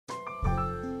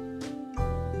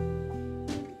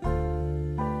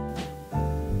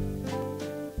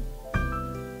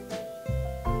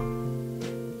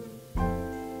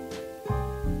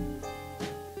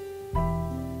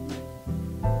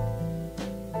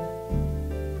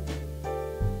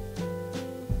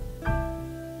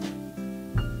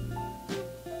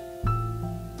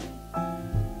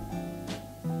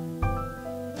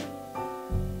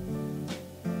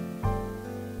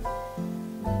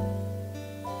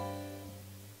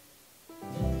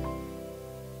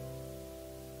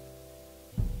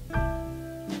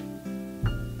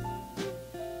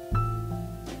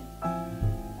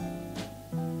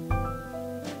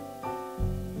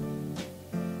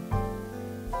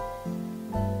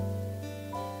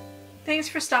thanks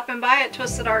for stopping by at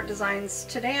Twisted Art Designs.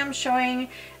 Today I'm showing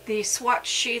the swatch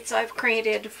sheets I've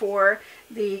created for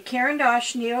the Caran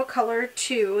Neocolor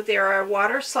II. They're a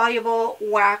water-soluble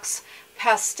wax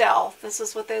pastel. This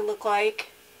is what they look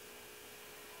like.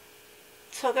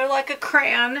 So they're like a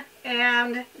crayon,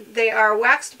 and they are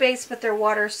waxed base, but they're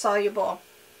water-soluble.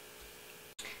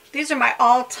 These are my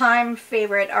all-time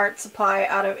favorite art supply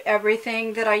out of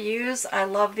everything that I use. I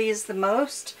love these the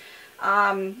most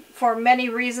for many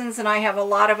reasons, and I have a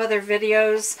lot of other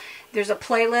videos. There's a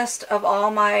playlist of all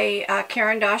my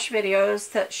Caran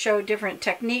videos that show different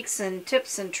techniques and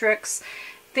tips and tricks,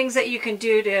 things that you can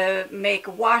do to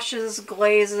make washes,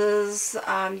 glazes,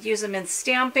 use them in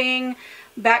stamping,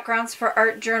 backgrounds for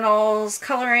art journals,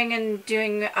 coloring and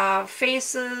doing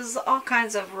faces, all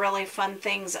kinds of really fun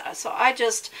things. So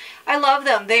I love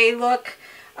them. They look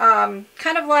kind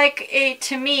of like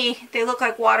to me, they look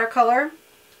like watercolor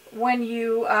when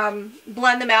you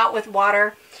blend them out with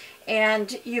water.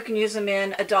 And you can use them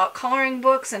in adult coloring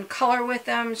books and color with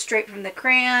them straight from the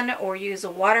crayon, or use a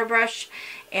water brush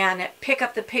and pick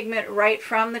up the pigment right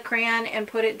from the crayon and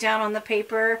put it down on the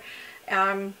paper.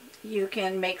 You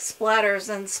can make splatters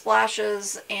and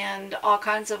splashes and all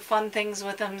kinds of fun things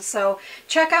with them. So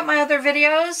check out my other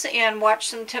videos and watch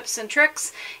some tips and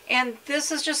tricks. And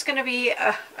this is just going to be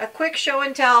a quick show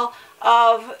and tell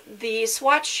of the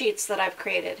swatch sheets that I've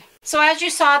created. So as you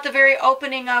saw at the very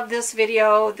opening of this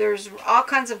video, there's all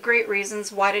kinds of great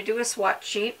reasons why to do a swatch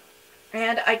sheet.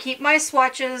 And I keep my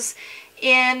swatches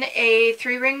in a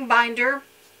 3-ring binder,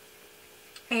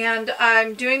 and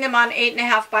I'm doing them on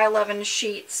 8.5 by 11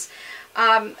 sheets.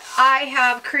 I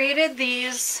have created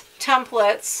these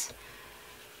templates,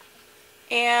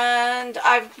 and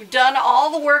I've done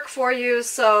all the work for you.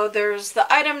 So there's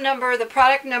the item number, the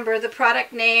product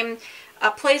name,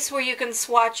 a place where you can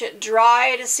swatch it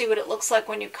dry to see what it looks like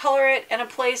when you color it, and a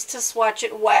place to swatch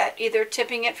it wet, either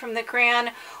tipping it from the crayon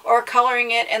or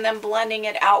coloring it and then blending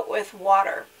it out with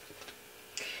water.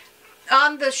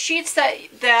 On the sheets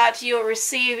that you'll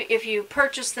receive if you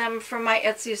purchase them from my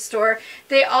Etsy store,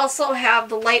 they also have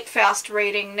the light fast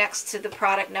rating next to the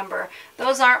product number.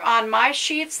 Those aren't on my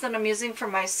sheets that I'm using for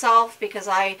myself because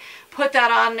I put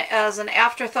that on as an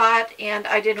afterthought and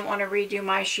I didn't want to redo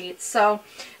my sheets. So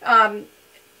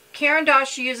Caran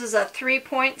uses a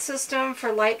 3-point system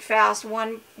for light fast,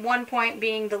 one point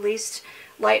being the least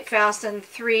light fast and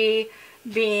 3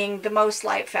 being the most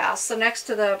light fast. So next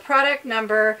to the product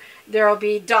number there will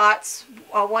be dots,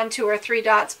 1, 2, or 3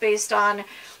 dots based on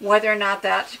whether or not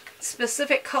that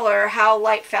specific color, how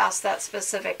light fast that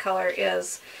specific color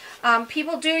is.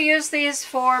 People do use these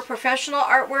for professional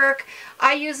artwork.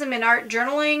 I use them in art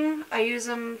journaling. I use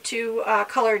them to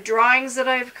color drawings that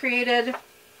I've created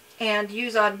and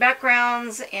use on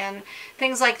backgrounds and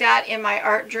things like that in my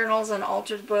art journals and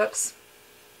altered books.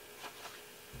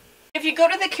 If you go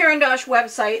to the Caran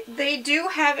website, they do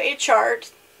have a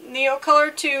chart,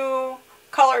 Neocolor II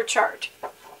color chart.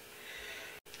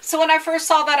 So when I first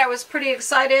saw that, I was pretty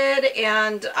excited,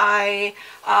 and I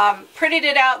printed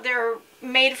it out. They're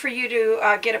made for you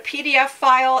to get a PDF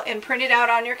file and print it out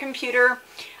on your computer.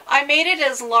 I made it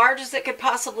as large as it could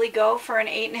possibly go for an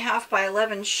 8.5 by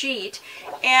 11 sheet,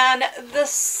 and the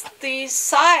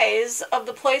size of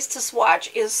the place to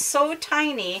swatch is so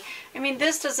tiny. I mean,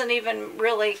 this doesn't even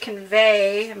really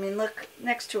convey, I mean, look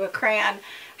next to a crayon,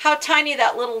 how tiny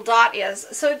that little dot is.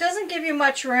 So it doesn't give you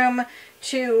much room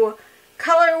to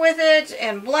color with it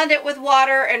and blend it with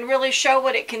water and really show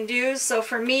what it can do. So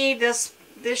for me, this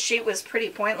sheet was pretty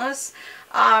pointless.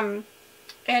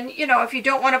 And, you know, if you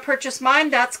don't want to purchase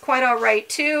mine, that's quite all right,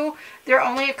 too. They're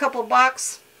only a couple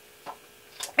bucks,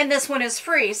 and this one is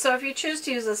free. So if you choose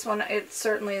to use this one, it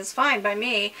certainly is fine by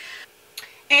me.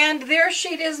 And their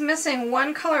sheet is missing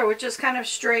one color, which is kind of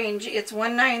strange. It's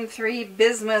 193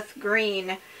 Bismuth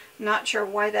Green. Not sure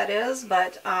why that is,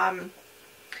 but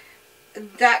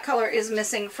that color is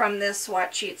missing from this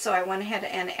swatch sheet, so I went ahead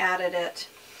and added it.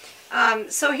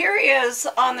 So here is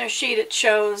on their sheet, it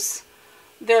shows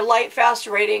their light fast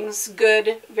ratings: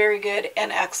 good, very good,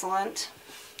 and excellent.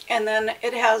 And then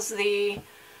it has the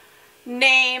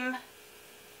name,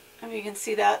 and you can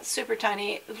see that super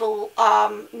tiny, the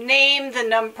name,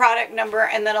 the product number,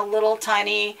 and then a little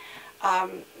tiny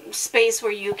space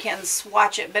where you can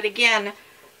swatch it, but again,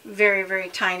 very, very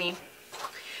tiny.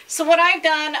 So what I've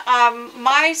done,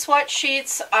 my swatch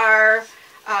sheets are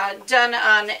done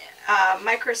on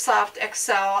Microsoft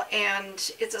Excel,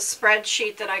 and it's a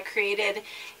spreadsheet that I created,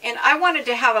 and I wanted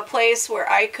to have a place where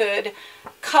I could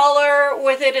color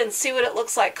with it and see what it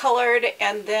looks like colored,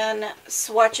 and then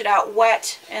swatch it out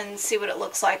wet and see what it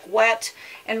looks like wet,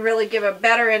 and really give a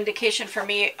better indication for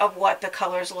me of what the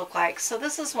colors look like. So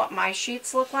this is what my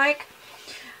sheets look like.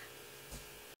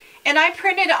 And I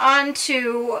printed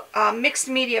onto mixed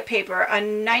media paper, a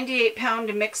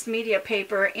 98-pound mixed media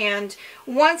paper, and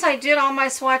once I did all my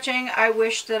swatching, I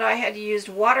wished that I had used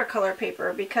watercolor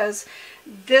paper, because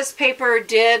this paper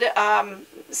did,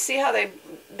 see how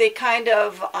they kind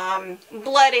of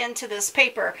bled into this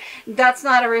paper. That's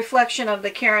not a reflection of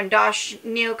the Caran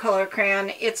Neocolor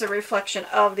crayon, it's a reflection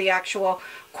of the actual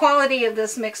quality of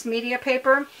this mixed media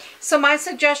paper. So my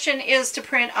suggestion is to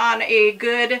print on a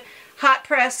good hot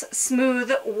press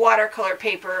smooth watercolor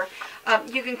paper.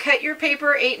 You can cut your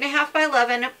paper 8.5 by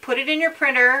 11, put it in your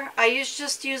printer. I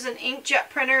just use an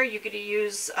inkjet printer. You could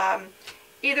use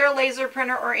either a laser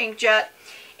printer or inkjet,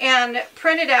 and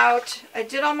print it out. I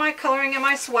did all my coloring and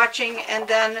my swatching, and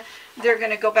then they're going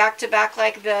to go back to back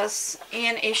like this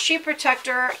in a sheet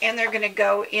protector, and they're going to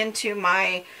go into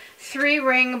my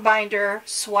 3-ring binder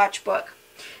swatch book.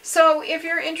 So if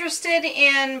you're interested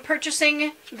in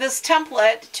purchasing this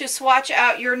template to swatch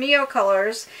out your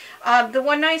Neocolors, the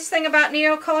one nice thing about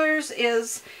Neocolors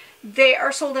is they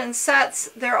are sold in sets.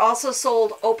 They're also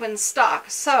sold open stock.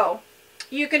 So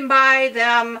you can buy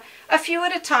them a few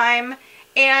at a time,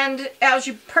 and as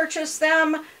you purchase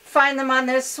them, find them on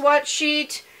this swatch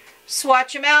sheet,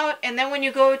 swatch them out, and then when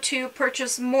you go to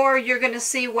purchase more, you're going to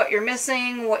see what you're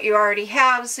missing, what you already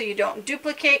have, so you don't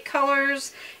duplicate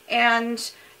colors.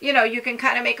 And you know, you can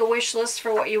kind of make a wish list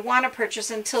for what you want to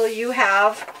purchase until you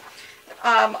have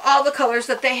all the colors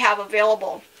that they have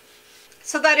available.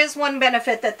 So that is one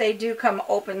benefit, that they do come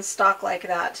open stock like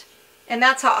that. And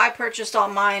that's how I purchased all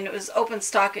mine. It was open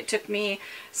stock. It took me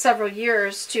several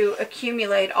years to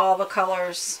accumulate all the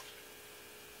colors.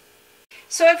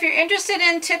 So if you're interested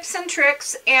in tips and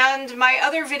tricks and my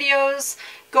other videos,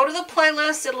 go to the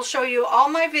playlist. It'll show you all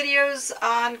my videos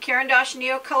on Caran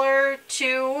Neocolor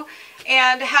II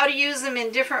and how to use them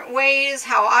in different ways,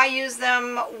 how I use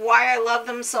them, why I love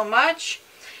them so much.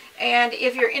 And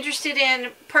if you're interested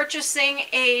in purchasing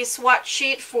a swatch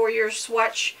sheet for your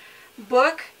swatch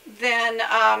book, then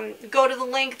go to the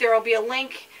link. There will be a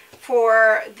link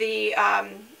for the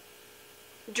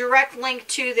direct link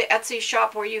to the Etsy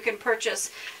shop where you can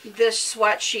purchase this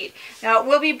swatch sheet. Now it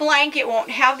will be blank. It won't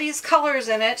have these colors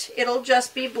in it. It'll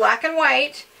just be black and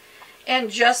white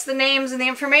and just the names and the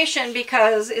information,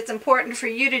 because it's important for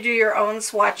you to do your own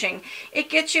swatching. It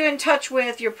gets you in touch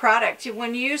with your product.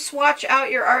 When you swatch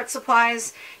out your art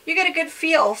supplies, you get a good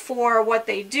feel for what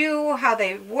they do, how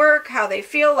they work, how they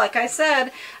feel. Like I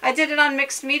said, I did it on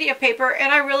mixed media paper,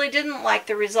 and I really didn't like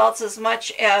the results as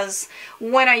much as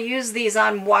when I use these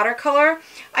on watercolor.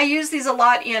 I use these a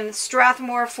lot in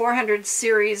Strathmore 400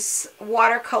 series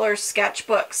watercolor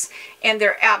sketchbooks, and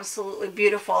they're absolutely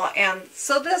beautiful. And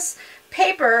so this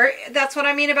paper, that's what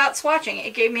I mean about swatching.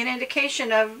 It gave me an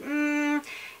indication of,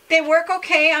 they work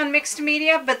okay on mixed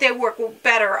media, but they work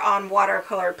better on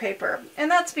watercolor paper.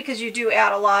 And that's because you do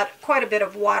add quite a bit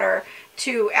of water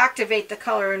to activate the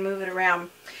color and move it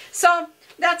around. So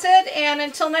that's it, and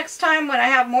until next time when I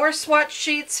have more swatch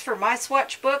sheets for my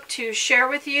swatch book to share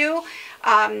with you,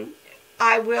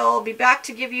 I will be back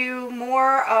to give you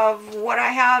more of what I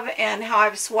have and how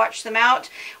I've swatched them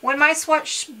out. When my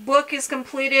swatch book is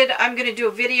completed, I'm going to do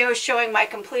a video showing my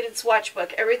completed swatch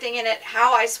book, everything in it,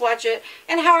 how I swatch it,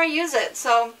 and how I use it.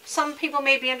 So some people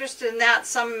may be interested in that,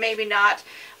 some maybe not,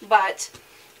 but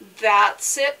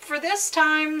that's it for this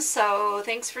time. So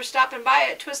thanks for stopping by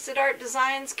at Twisted Art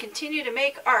Designs. Continue to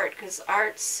make art, because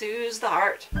art soothes the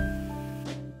heart.